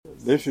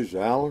This is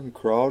Alan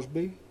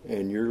Crosby,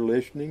 and you're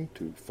listening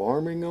to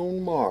Farming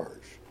on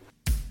Mars.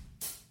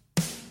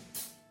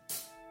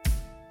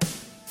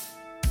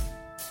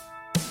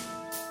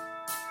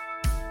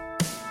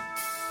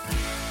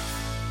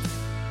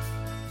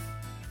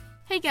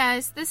 Hey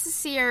guys, this is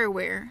Sierra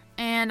Ware,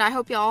 and I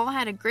hope you all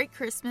had a great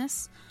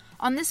Christmas.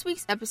 On this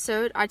week's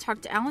episode, I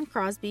talked to Alan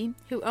Crosby,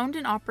 who owned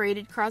and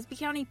operated Crosby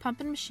County Pump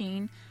and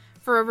Machine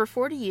for over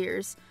 40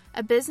 years,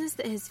 a business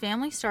that his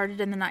family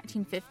started in the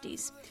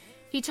 1950s.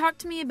 He talked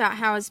to me about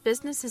how his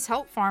business has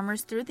helped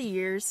farmers through the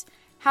years,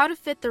 how to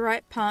fit the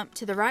right pump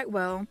to the right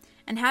well,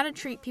 and how to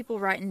treat people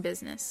right in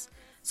business.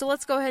 So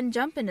let's go ahead and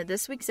jump into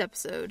this week's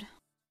episode.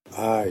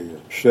 I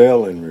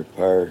sell and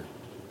repair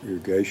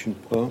irrigation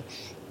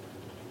pumps.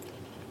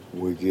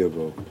 We give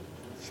a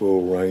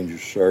full range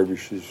of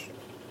services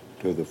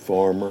to the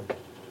farmer,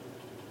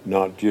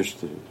 not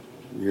just the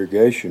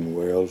irrigation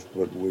wells,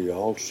 but we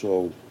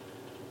also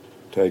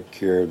take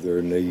care of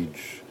their needs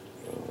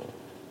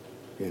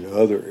in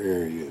other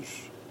areas,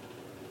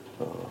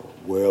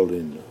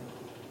 welding,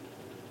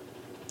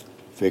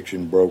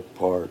 fixing broke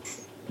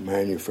parts,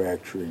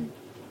 manufacturing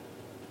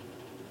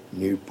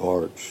new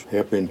parts,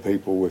 helping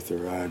people with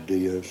their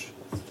ideas,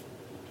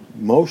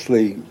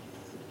 mostly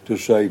to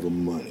save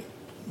them money.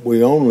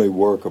 We only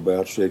work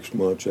about 6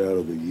 months out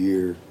of the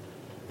year.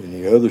 In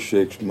the other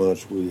 6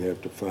 months, we have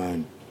to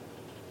find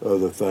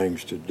other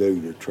things to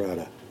do to try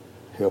to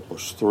help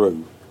us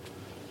through.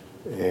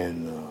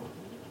 And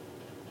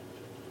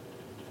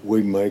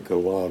we make a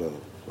lot of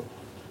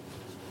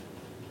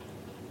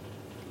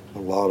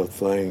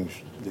things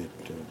that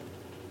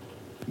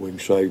we can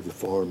save the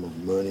farmer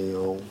money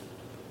on,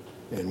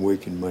 and we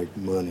can make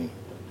money,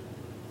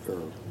 or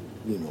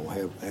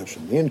have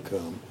some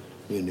income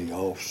in the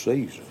off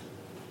season.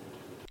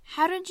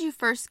 How did you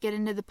first get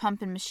into the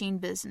pump and machine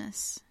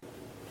business?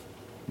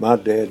 My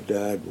dad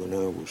died when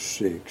I was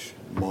 6.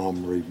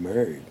 Mom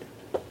remarried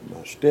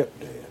my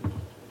stepdad.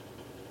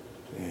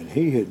 And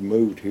he had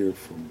moved here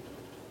from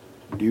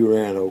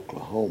Durant,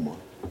 Oklahoma,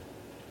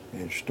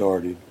 and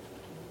started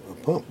a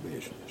pump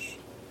business.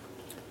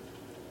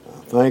 I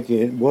think,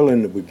 in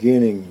the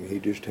beginning, he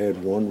just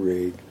had one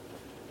rig,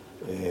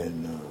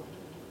 and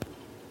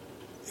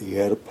he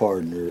had a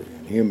partner,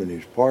 and him and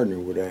his partner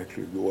would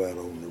actually go out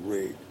on the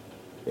rig.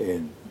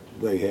 And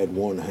they had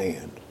one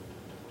hand,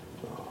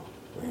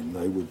 and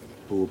they would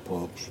pull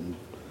pumps, and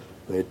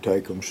they'd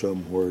take them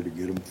somewhere to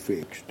get them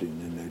fixed, and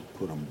then they'd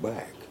put them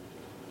back.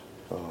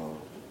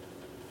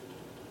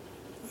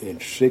 In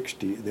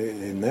 60,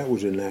 and that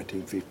was in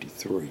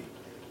 1953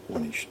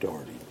 when he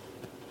started.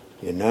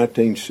 In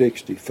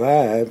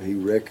 1965, he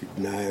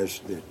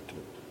recognized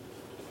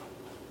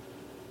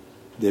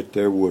that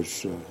there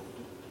was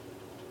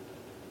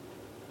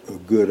a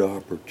good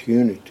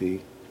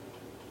opportunity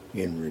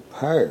in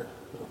repair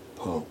of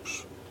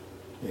pumps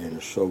and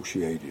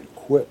associated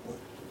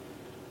equipment.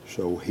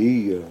 So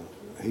he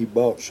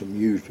bought some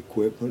used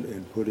equipment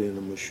and put in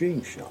a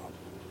machine shop.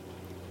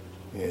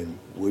 And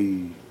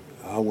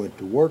I went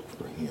to work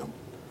for him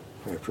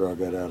after I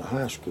got out of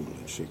high school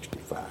in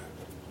 65.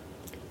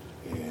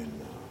 And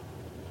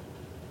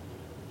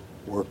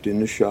worked in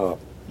the shop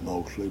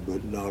mostly,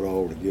 but not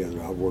all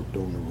together. I worked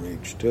on the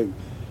rigs too.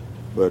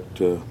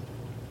 But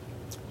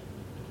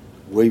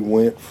we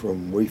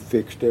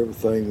fixed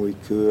everything we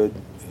could,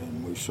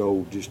 and we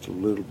sold just a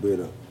little bit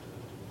of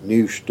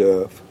new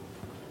stuff.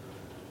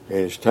 And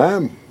as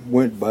time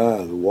went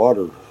by, the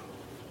water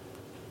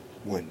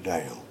went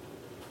down.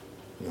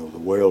 The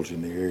wells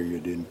in the area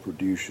didn't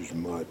produce as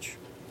much.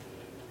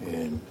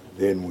 And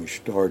then we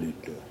started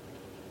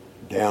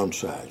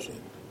downsizing.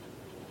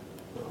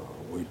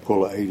 We'd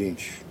pull an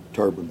 8-inch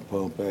turbine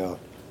pump out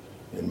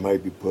and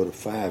maybe put a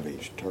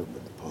 5-inch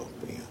turbine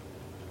pump in.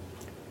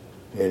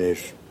 And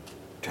as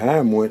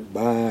time went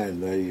by,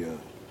 and the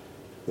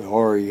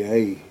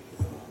REA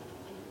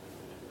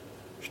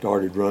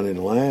started running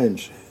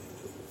lines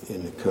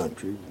in the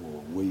country,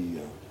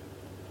 we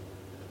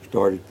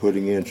started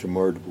putting in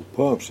submersible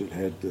pumps that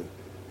had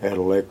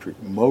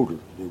electric motor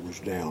that was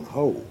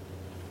downhole.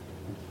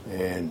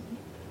 And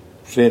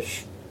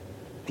since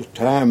the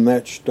time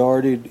that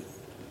started,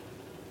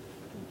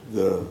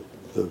 the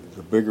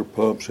bigger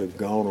pumps have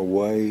gone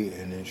away,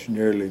 and it's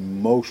nearly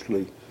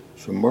mostly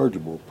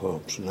submersible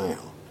pumps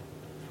now.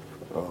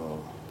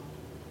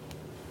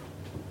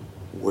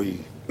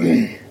 We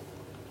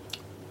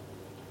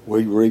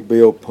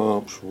rebuild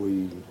pumps,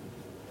 we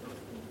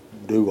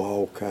do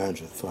all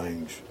kinds of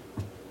things,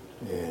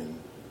 and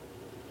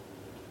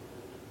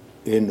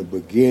in the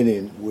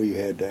beginning we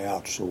had to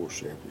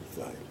outsource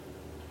everything.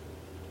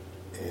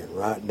 And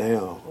right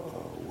now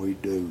we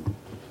do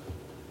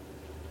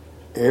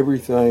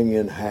everything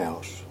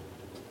in-house,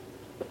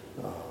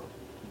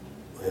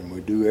 and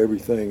we do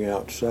everything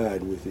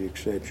outside with the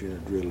exception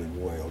of drilling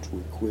wells.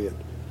 We quit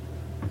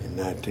in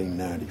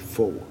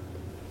 1994.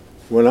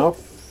 When I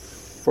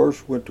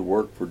first went to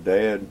work for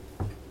Dad,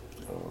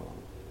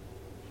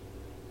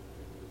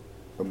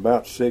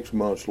 about 6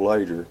 months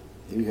later,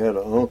 he had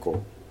an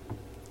uncle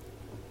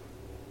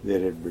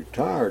that had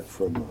retired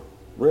from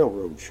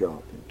railroad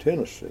shop in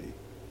Tennessee.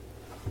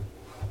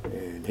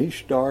 And he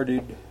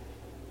started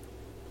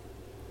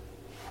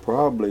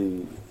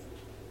probably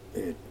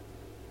at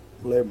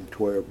 11,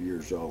 12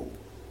 years old.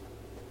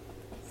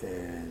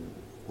 And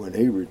when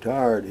he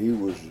retired, he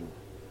was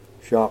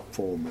a shop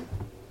foreman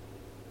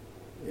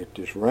at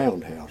this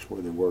roundhouse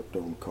where they worked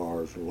on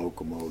cars and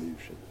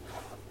locomotives and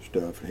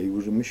stuff. And he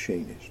was a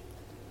machinist.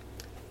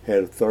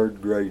 Had a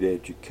third grade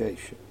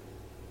education.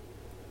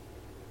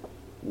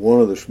 One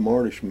of the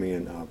smartest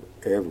men I've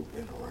ever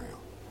been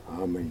around.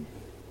 I mean,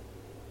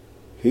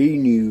 he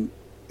knew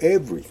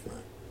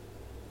everything.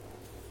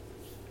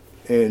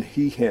 And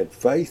he had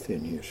faith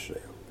in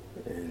himself.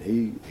 And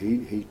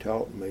he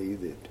taught me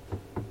that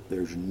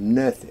there's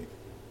nothing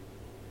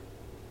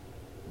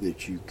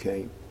that you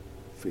can't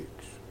fix.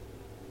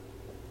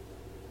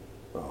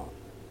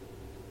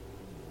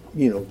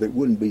 That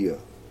wouldn't be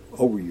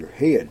over your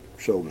head,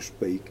 so to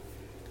speak.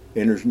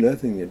 And there's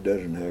nothing that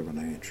doesn't have an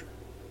answer.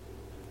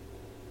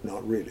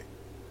 Not really.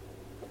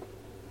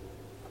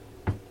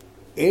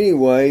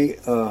 Anyway,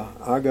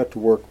 I got to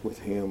work with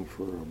him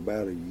for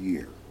about a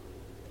year.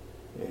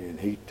 And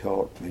he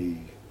taught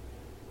me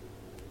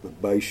the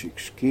basic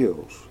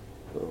skills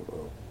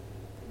of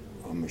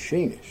a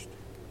machinist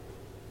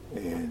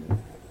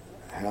and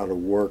how to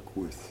work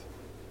with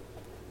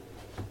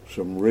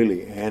some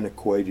really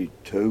antiquated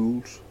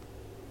tools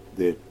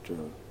that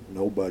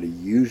nobody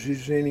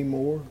uses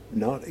anymore,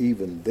 not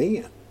even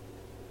then.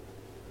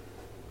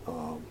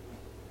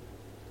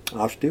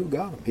 I still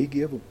got them. He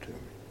gave them to me.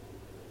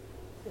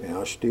 And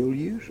I still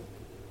use them.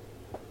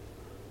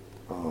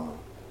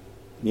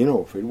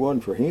 If it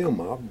wasn't for him,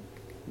 I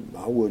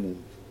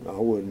wouldn't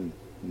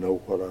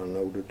know what I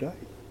know today.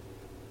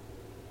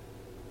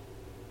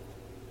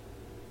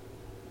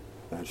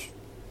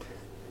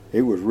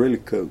 It was really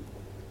cool.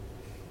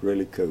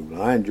 Really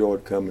cool. I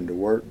enjoyed coming to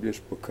work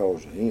just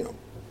because of him.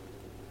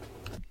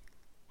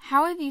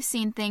 How have you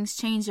seen things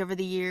change over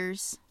the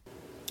years?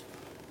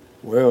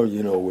 Well,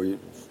 we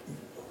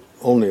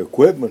on the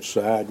equipment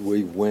side,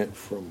 we went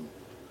from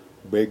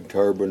big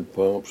turbine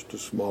pumps to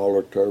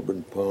smaller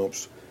turbine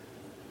pumps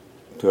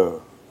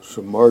to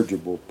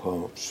submergible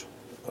pumps.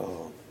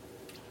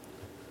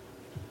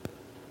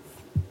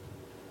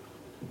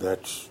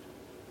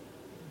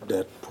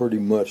 That pretty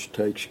much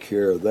takes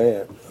care of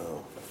that.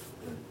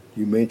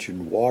 You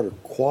mentioned water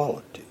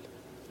quality.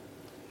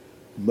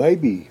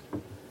 Maybe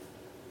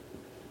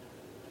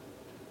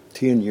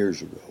 10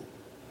 years ago,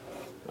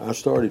 I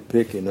started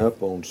picking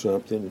up on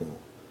something,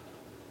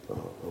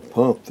 a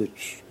pump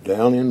that's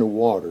down in the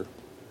water.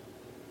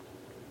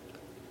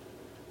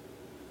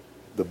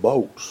 The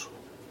bolts,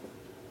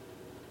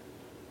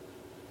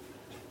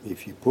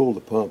 if you pull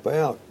the pump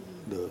out,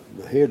 the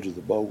heads of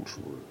the bolts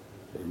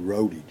were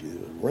eroded.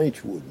 The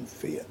wrench wouldn't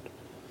fit.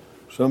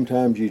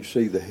 Sometimes you'd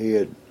see the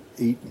head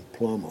eaten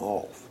plumb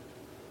off.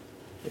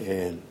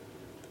 And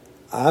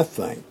I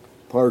think,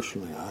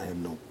 personally, I have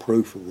no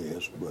proof of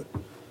this, but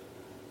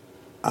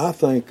I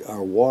think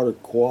our water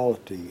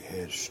quality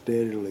has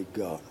steadily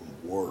gotten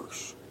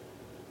worse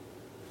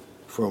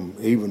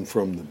even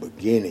from the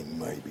beginning,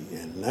 maybe.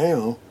 And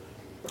now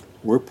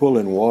we're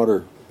pulling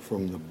water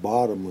from the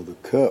bottom of the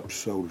cup,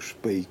 so to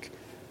speak,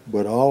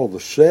 but all the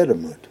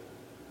sediment,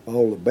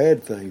 all the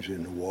bad things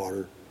in the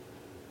water,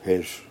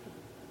 it's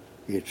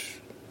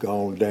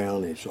gone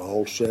down, it's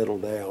all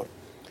settled out.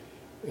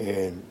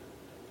 And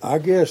I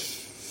guess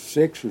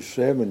 6 or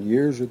 7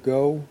 years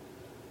ago,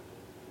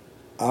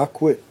 I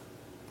quit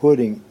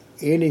putting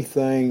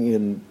anything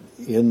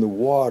in the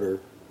water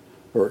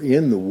or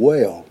in the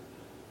well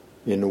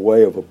in the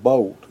way of a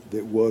boat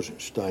that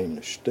wasn't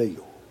stainless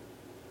steel,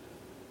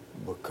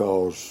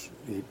 because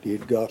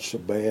it got so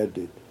bad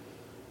that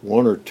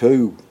one or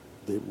two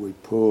that we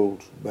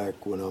pulled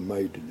back when I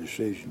made the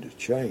decision to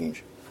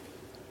change,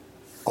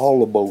 all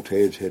the bolt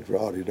heads had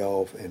rotted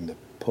off and the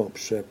pump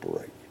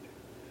separated.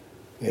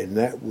 And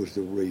that was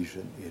the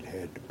reason it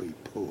had to be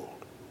pulled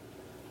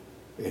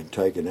and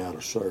taken out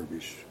of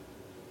service,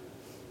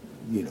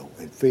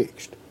 and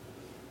fixed.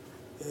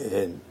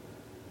 And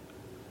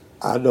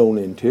I don't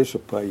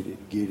anticipate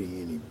it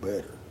getting any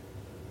better.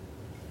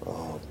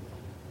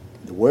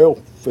 The well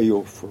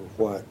field for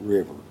White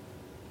River,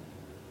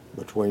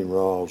 between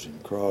Rawls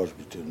and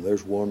Crosbyton,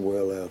 there's one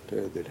well out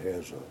there that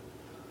has a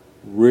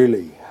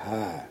really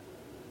high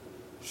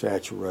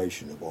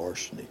saturation of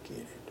arsenic in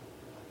it.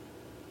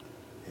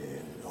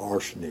 And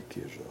arsenic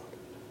is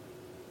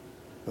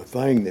a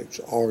thing that's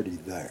already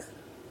there.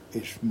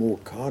 It's more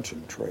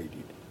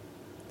concentrated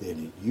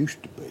than it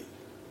used to be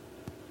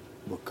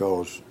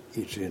because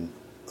it's in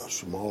a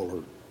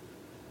smaller,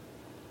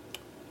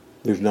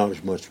 there's not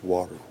as much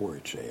water where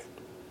it's at.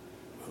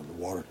 The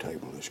water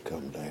table has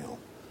come down.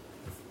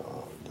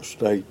 The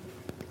state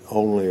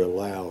only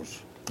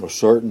allows a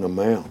certain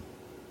amount,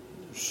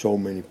 so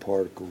many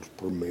particles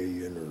per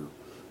million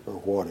or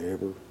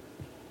whatever,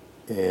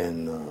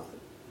 and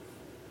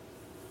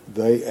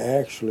they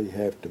actually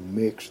have to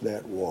mix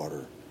that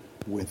water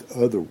with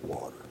other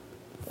water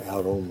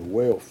out on the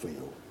well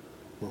field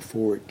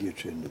before it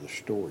gets into the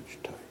storage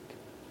tank.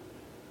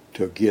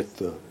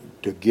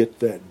 to get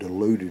that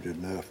diluted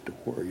enough to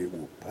where it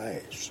will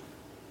pass.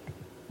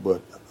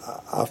 But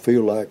I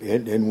feel like,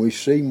 and we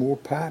see more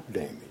pipe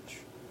damage.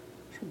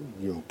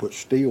 Put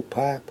steel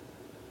pipe,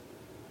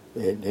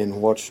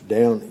 and what's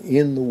down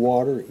in the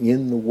water,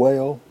 in the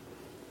well,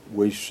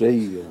 we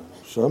see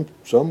some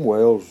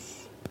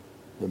wells,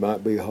 there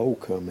might be a hole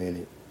come in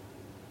it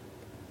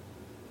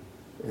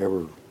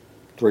every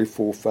 3,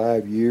 4,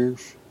 5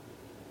 years,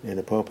 and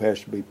the pump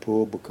has to be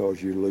pulled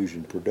because you're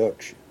losing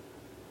production.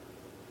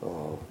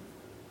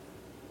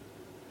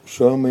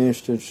 Some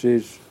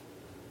instances,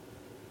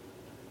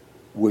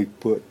 we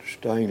put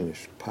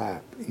stainless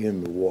pipe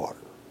in the water.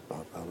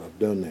 I've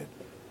done that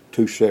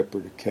 2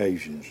 separate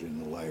occasions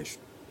in the last,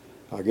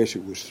 I guess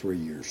it was 3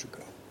 years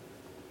ago.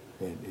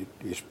 And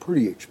it's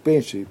pretty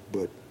expensive,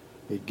 but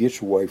it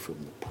gets away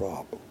from the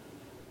problem.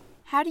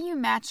 How do you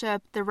match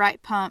up the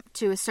right pump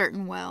to a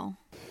certain well?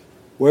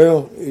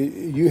 Well,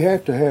 you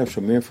have to have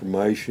some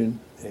information,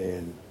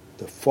 and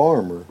the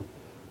farmer,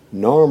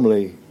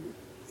 normally,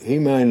 he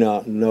may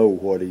not know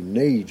what he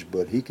needs,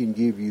 but he can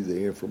give you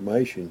the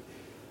information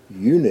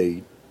you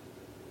need,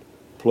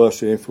 plus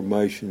the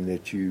information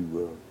that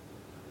you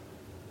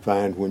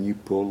find when you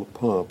pull the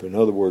pump. In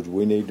other words,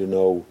 we need to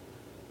know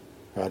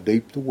how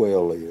deep the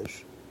well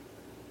is.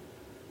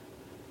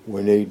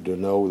 We need to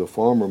know, the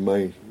farmer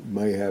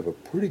may have a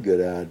pretty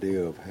good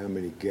idea of how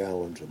many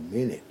gallons a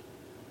minute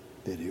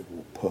that it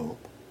will pump.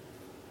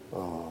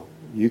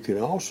 You can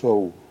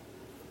also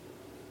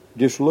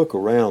just look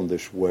around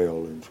this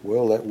well and say,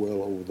 well, that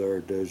well over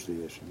there does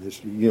this and this,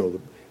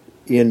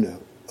 in the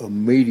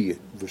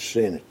immediate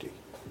vicinity,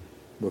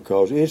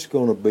 because it's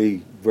going to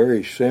be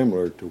very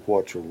similar to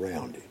what's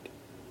around it.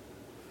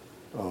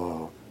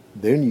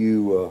 Then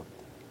you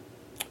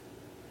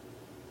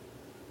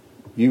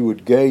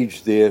would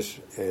gauge this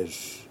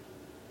as,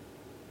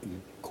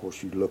 of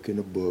course, you look in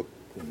a book,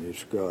 and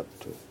it's got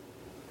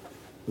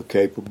the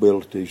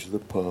capabilities of the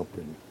pump,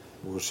 and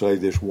we'll say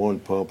this one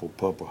pump will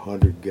pump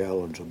 100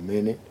 gallons a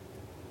minute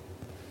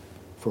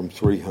from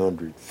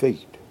 300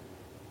 feet.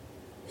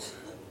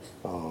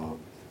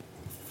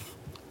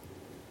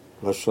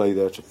 Let's say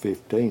that's a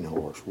 15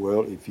 horse.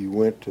 Well, if you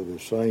went to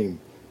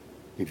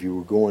if you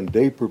were going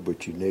deeper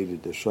but you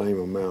needed the same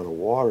amount of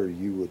water,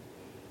 you would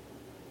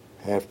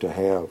have to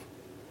have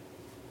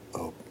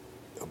a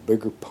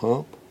bigger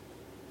pump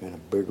and a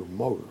bigger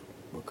motor,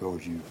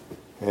 because you're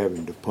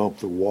having to pump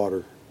the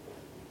water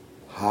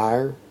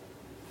higher,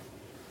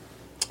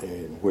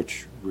 and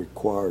which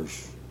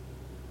requires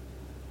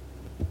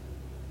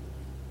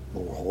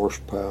more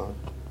horsepower.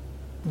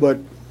 But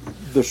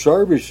the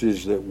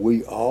services that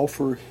we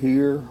offer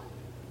here,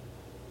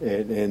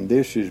 and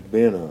this has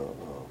been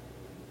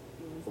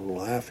a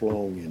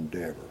lifelong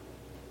endeavor,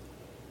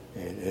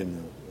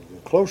 and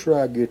the closer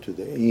I get to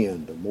the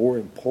end, the more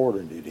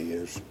important it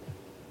is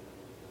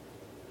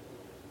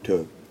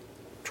to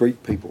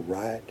treat people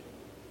right,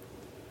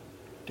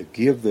 to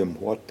give them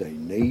what they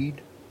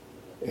need,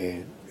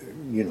 and,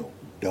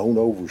 don't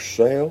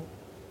oversell,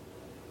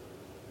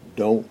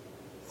 don't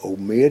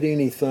omit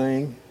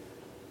anything.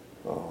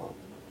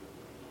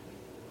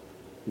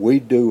 We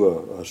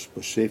do a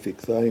specific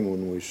thing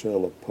when we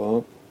sell a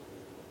pump.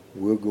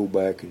 We'll go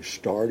back and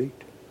start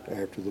it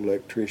after the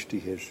electricity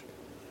has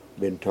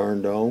been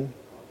turned on,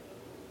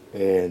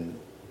 and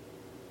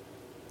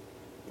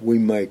we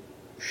make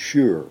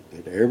sure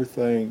that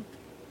everything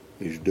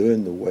is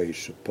doing the way it's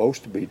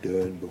supposed to be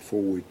done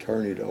before we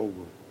turn it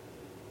over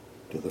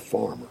to the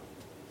farmer.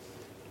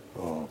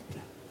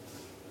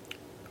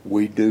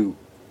 We do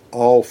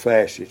all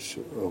facets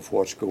of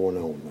what's going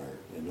on there.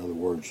 In other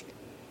words,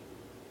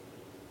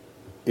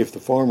 if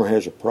the farmer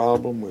has a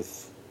problem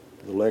with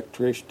the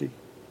electricity,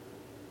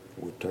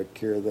 we'll take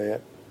care of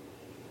that.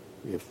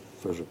 If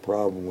there's a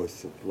problem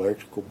with the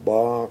electrical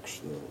box,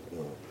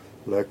 the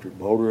electric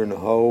motor in the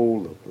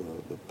hole,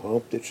 the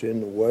pump that's in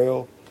the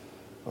well,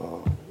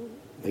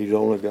 he's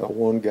only got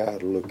one guy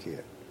to look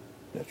at.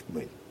 That's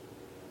me.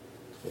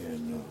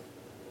 And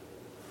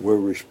we're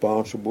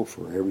responsible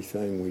for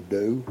everything we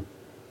do,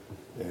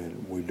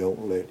 and we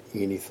don't let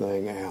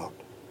anything out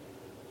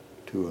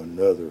to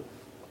another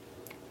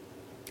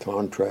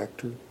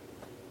contractor,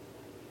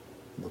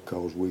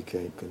 because we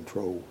can't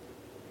control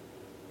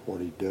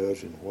what he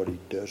does and what he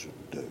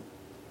doesn't do.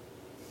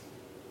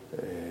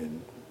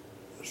 And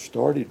I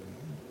started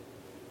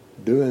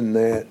doing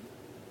that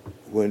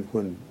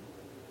when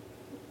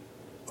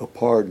a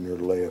partner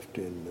left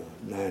in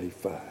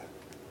 95.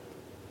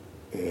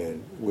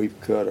 And we've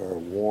cut our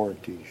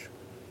warranties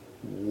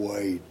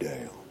way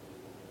down.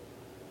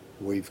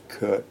 We've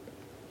cut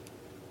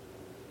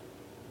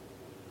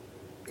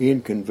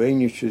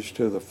inconveniences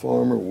to the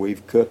farmer.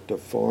 We've cut the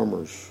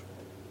farmer's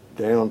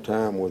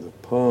downtime with a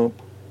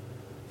pump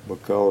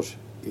because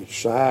it's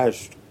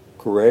sized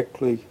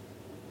correctly.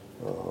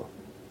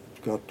 It's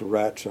got the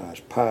right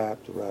size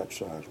pipe, the right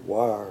size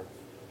wire,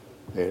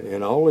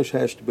 and all this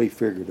has to be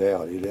figured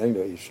out.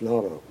 It's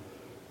not a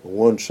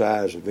one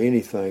size of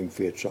anything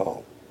fits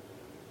all.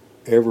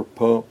 Every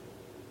pump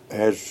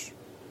has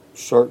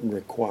certain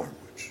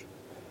requirements.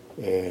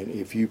 And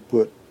if you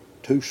put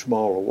too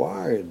small a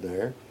wire in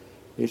there,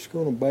 it's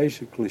going to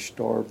basically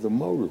starve the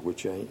motor,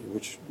 which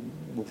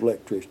with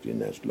electricity,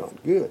 and that's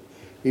not good.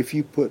 If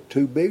you put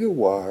too big a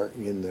wire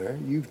in there,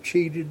 you've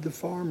cheated the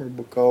farmer,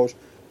 because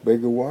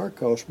bigger wire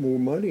costs more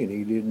money, and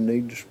he didn't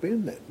need to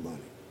spend that money.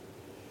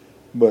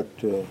 But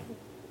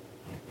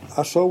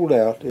I sold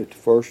out at the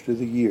first of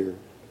the year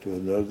to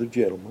another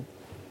gentleman,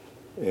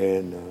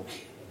 and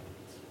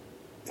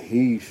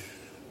he's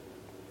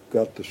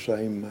got the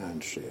same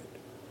mindset,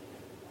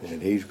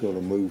 and he's going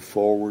to move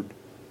forward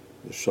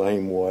the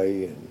same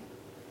way, and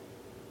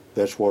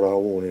that's what I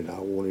wanted. I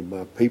wanted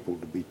my people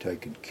to be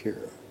taken care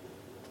of.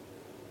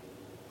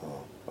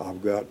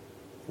 I've got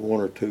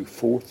one or two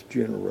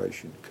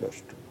fourth-generation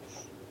customers.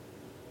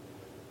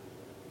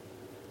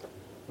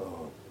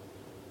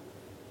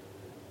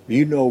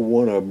 You know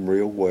one of them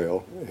real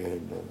well,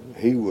 and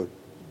he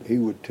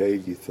would tell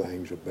you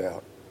things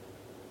about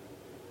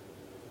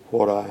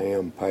what I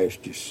am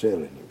past just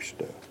selling him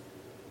stuff,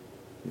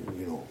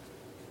 you know.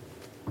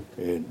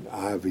 And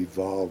I've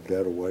evolved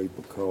that away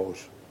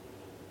because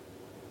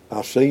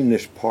I seen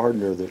this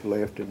partner that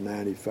left in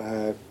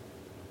 '95.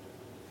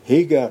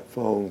 He got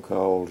phone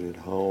calls at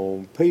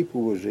home.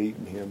 People was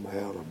eating him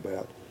out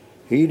about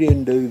he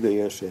didn't do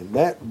this, and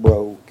that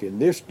broke,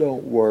 and this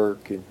don't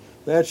work, and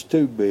that's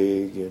too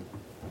big. And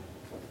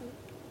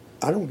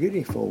I don't get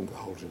any phone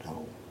calls at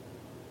home.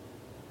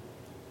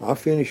 I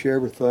finish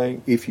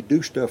everything. If you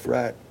do stuff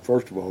right,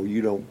 first of all,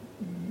 you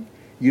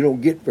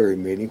don't get very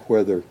many,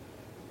 whether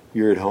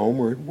you're at home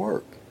or at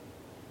work.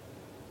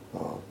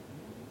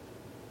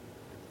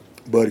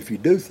 But if you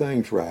do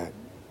things right,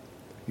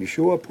 you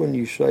show up when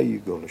you say you're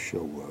going to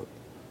show up.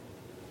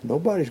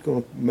 Nobody's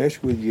going to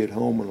mess with you at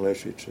home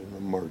unless it's an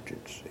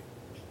emergency.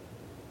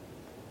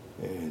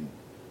 And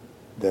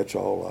that's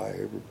all I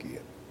ever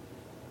get.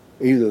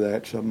 Either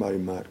that, somebody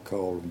might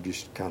call and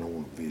just kind of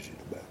want to visit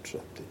about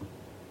something.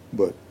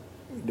 But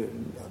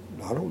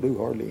I don't do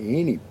hardly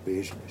any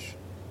business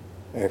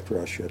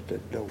after I shut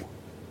that door.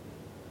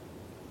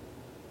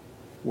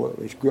 Well,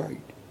 it's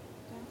great.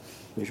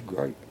 It's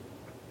great.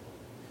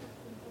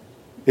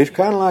 It's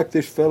kind of like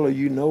this fellow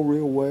you know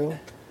real well.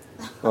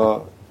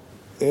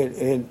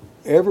 And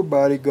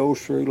everybody goes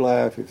through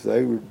life, if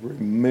they would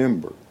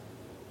remember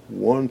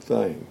one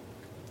thing.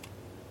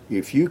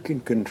 If you can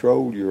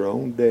control your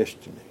own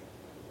destiny,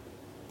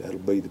 that'll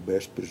be the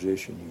best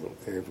position you'll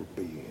ever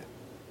be in.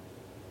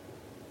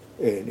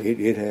 And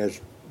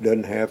it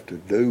doesn't have to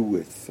do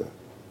with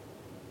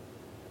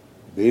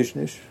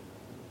business.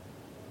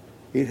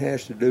 It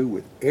has to do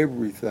with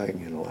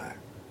everything in life.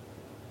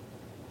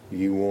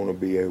 You want to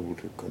be able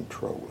to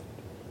control it.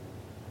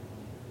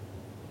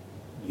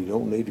 You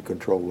don't need to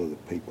control other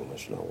people.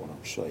 That's not what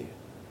I'm saying.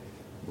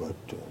 But,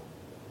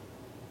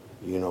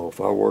 you know, if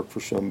I work for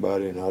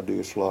somebody and I do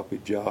a sloppy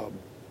job,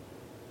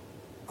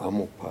 I'm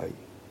going to pay.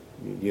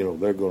 You know,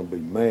 they're going to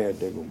be mad.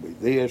 They're going to be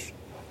this.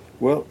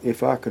 Well,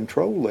 if I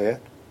control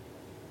that,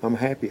 I'm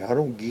happy. I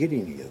don't get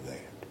any of that.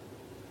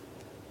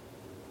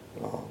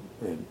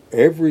 And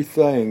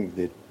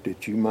everything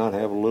that you might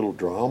have a little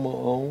drama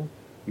on,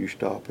 you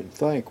stop and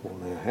think, well,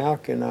 now, how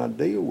can I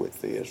deal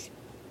with this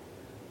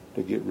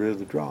to get rid of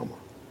the drama?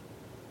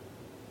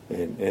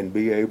 And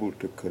be able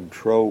to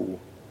control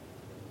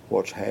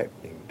what's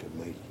happening to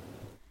me.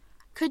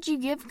 Could you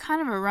give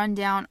kind of a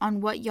rundown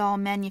on what y'all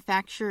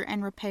manufacture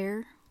and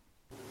repair?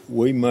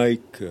 We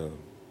make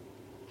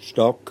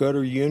stalk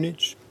cutter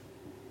units.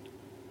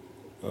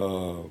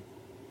 I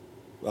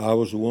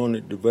was the one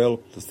that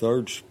developed the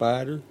third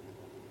spider,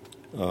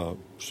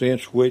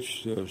 since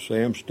which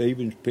Sam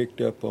Stevens picked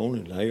up on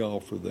it, and they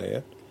offer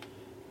that.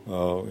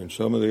 And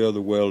some of the other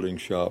welding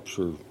shops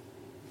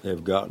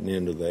have gotten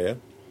into that.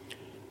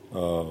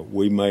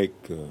 We make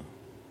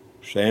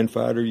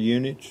sandfighter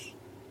units,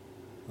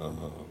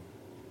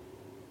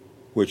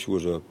 which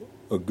was a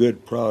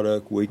good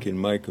product. We can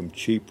make them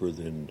cheaper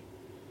than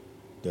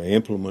the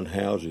implement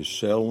houses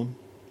sell them.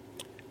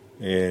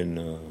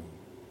 And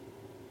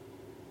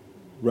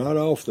right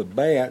off the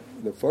bat,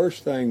 the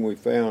first thing we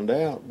found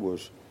out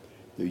was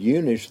the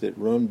units that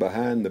run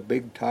behind the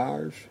big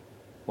tires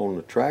on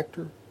the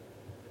tractor,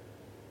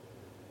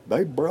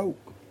 they broke.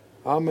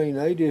 I mean,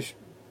 they just,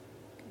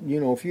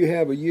 you know, if you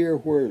have a year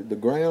where the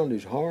ground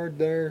is hard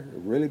there,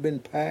 really been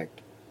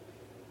packed,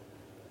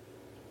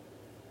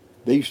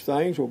 these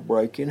things will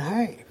break in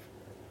half.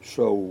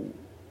 So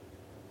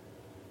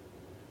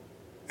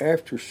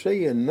after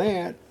seeing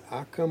that,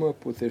 I come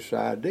up with this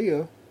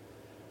idea,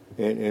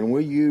 and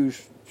we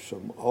used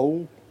some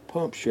old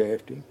pump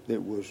shafting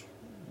that was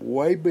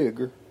way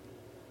bigger,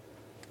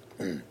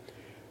 and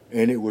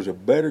it was a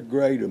better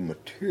grade of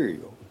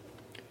material.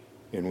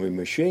 And we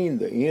machined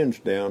the ends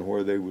down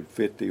where they would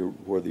fit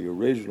where the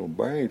original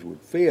bearings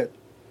would fit,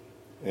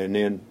 and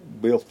then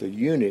built the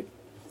unit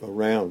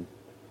around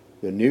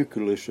the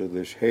nucleus of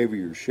this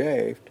heavier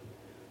shaft.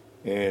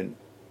 And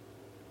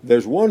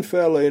there's one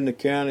fella in the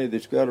county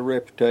that's got a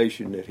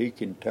reputation that he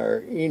can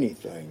tear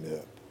anything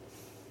up.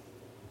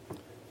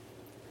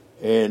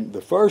 And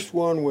the first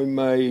one we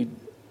made,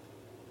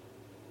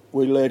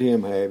 we let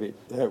him have it.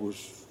 That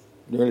was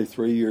nearly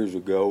 3 years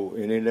ago,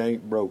 and it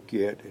ain't broke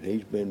yet, and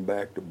he's been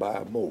back to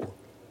buy more.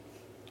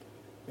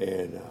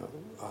 And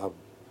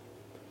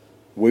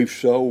we've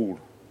sold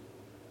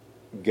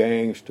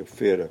gangs to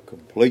fit a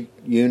complete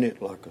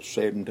unit, like a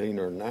 17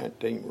 or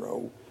 19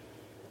 row,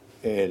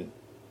 and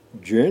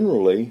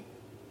generally,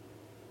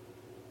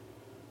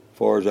 as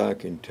far as I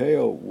can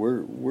tell,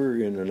 we're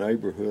in the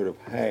neighborhood of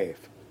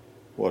half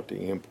what the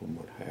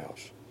implement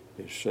house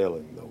is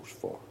selling those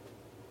for.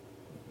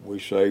 We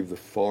save the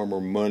farmer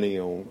money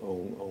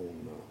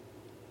on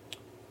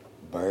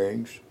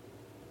bearings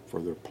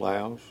for their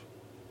plows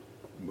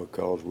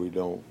because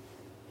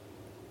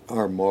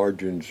our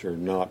margins are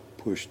not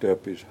pushed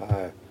up as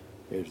high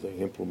as the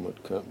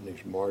implement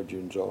company's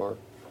margins are.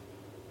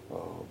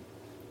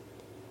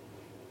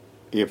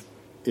 If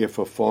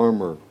a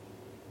farmer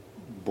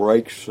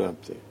breaks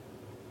something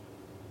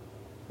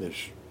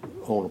that's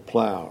on a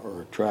plow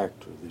or a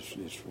tractor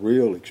that's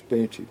real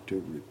expensive to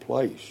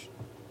replace,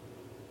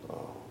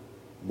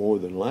 more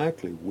than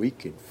likely we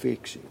can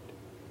fix it.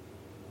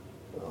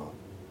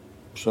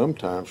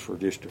 Sometimes for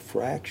just a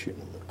fraction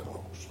of the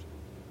cost.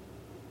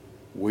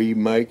 We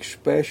make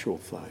special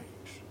things.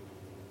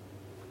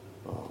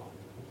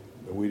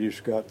 We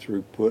just got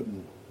through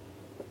putting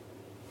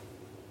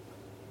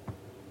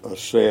a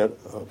set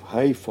of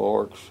hay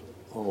forks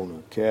on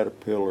a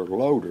Caterpillar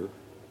loader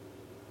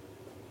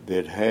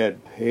that had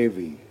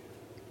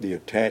the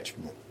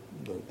attachment,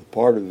 the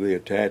part of the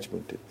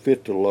attachment that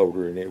fit the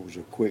loader, and it was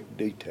a quick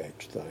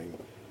detach thing,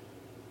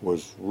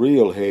 was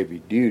real heavy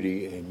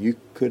duty, and you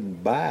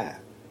couldn't buy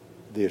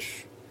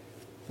this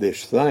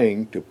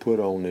thing to put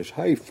on this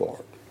hay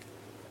fork.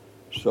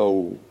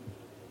 So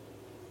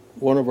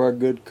one of our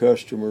good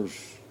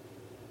customers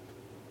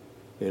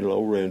in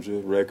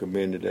Lorenzo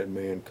recommended that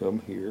man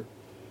come here,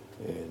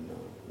 and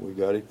we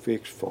got it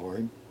fixed for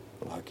him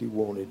like he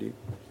wanted it,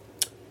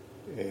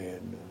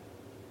 and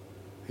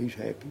he's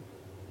happy.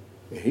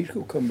 And he's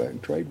going to come back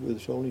and trade with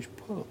us on his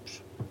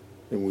pumps,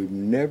 and we've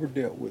never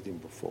dealt with him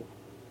before.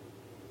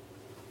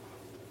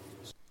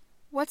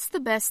 What's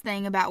the best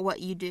thing about what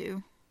you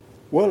do?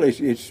 Well,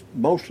 it's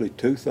mostly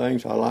two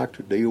things. I like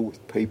to deal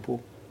with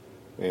people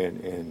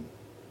and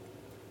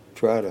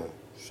try to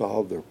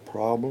solve their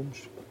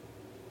problems,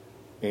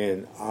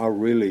 and I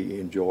really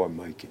enjoy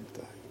making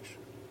things.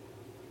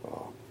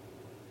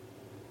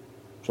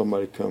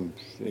 Somebody comes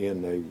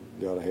in, they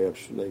got to have,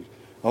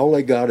 all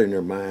they got in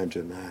their mind's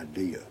an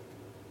idea.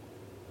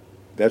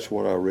 That's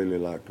what I really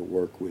like to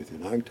work with,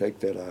 and I can take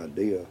that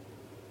idea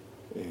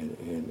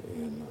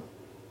and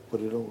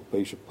put it on a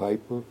piece of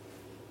paper,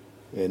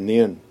 and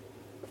then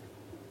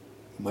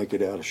make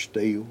it out of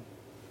steel.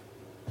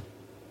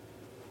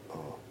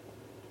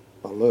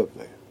 I love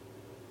that.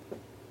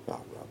 I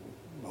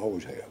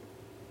always have.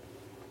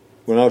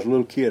 When I was a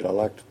little kid, I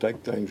liked to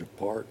take things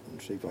apart and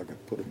see if I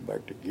could put them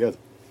back together.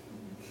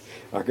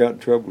 I got in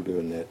trouble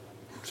doing that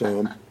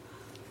some.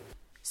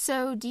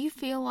 So, do you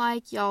feel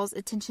like y'all's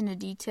attention to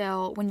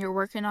detail when you're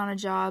working on a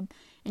job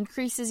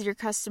increases your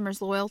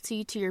customers'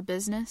 loyalty to your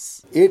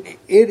business? It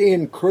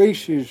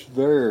increases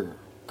their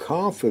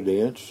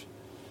confidence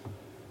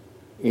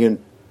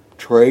in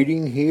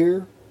trading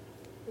here,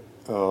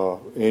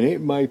 and it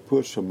may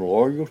put some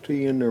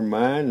loyalty in their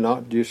mind,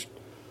 not just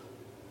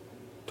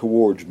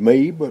towards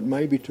me, but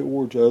maybe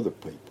towards other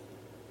people,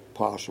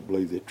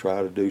 possibly that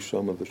try to do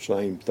some of the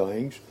same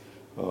things.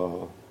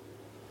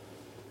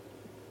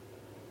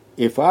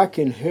 If I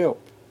can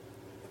help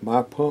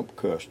my pump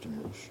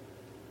customers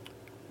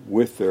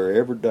with their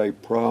everyday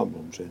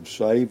problems and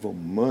save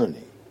them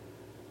money,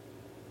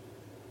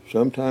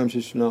 sometimes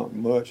it's not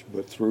much,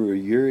 but through a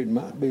year it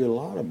might be a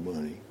lot of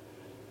money,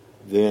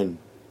 then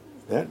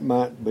that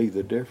might be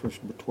the difference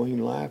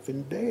between life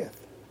and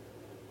death.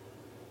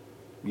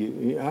 I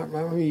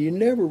mean, you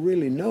never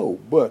really know,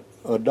 but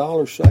a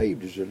dollar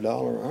saved is a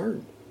dollar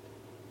earned.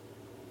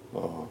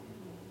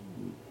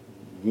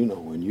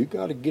 And you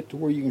got to get to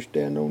where you can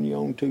stand on your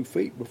own 2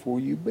 feet before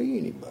you be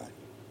anybody.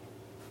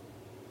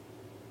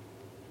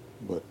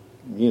 But,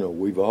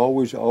 we've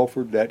always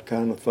offered that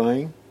kind of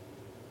thing.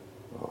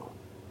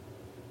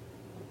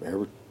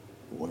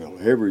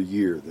 Every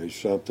year there's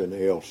something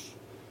else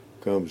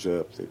comes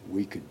up that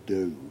we could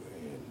do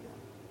and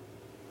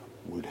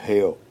would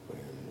help.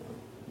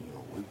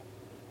 And,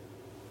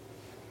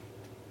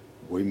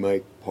 we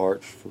make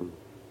parts for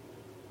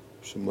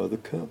some other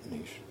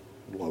companies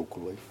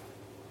locally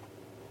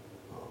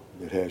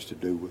that has to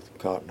do with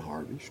cotton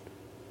harvest.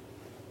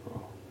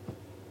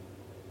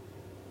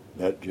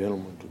 That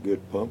gentleman's a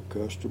good pump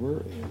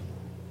customer, and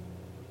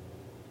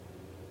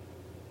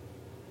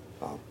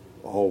I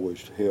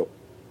always help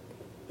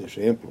this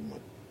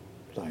implement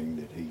thing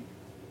that he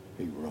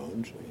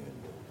runs,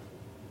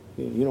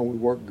 and we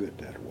work good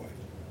that way.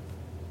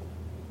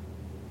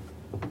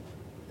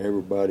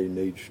 Everybody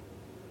needs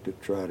to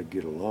try to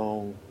get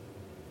along.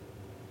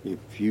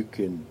 If you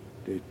can,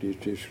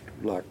 it's just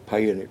like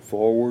paying it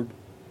forward.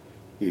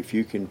 If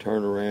you can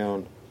turn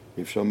around,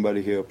 if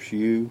somebody helps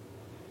you,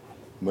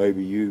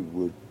 maybe you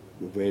would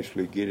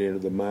eventually get into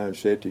the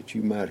mindset that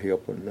you might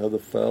help another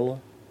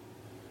fella.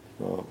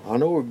 I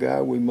know a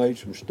guy we made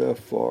some stuff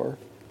for.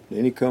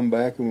 Then he come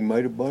back and we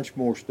made a bunch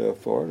more stuff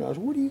for. And I said,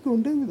 what are you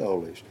going to do with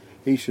all this?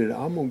 He said,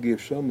 I'm going to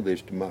give some of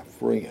this to my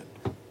friend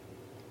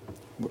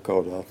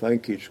because I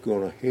think it's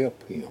going to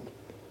help him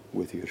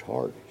with his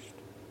harvest.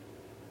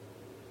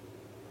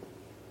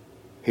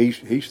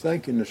 He's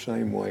thinking the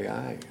same way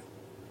I am.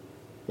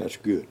 That's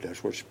good.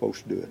 That's what you're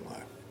supposed to do in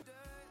life.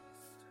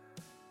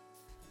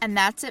 And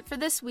that's it for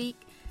this week.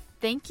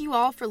 Thank you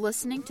all for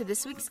listening to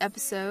this week's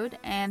episode,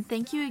 and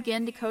thank you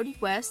again to Cody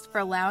West for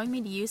allowing me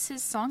to use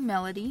his song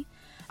Melody.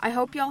 I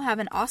hope y'all have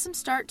an awesome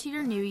start to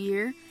your new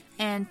year,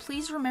 and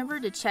please remember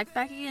to check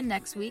back again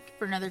next week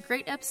for another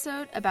great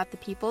episode about the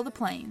people of the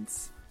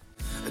plains.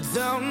 I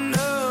don't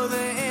know the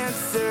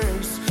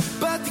answers,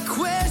 but the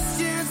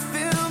question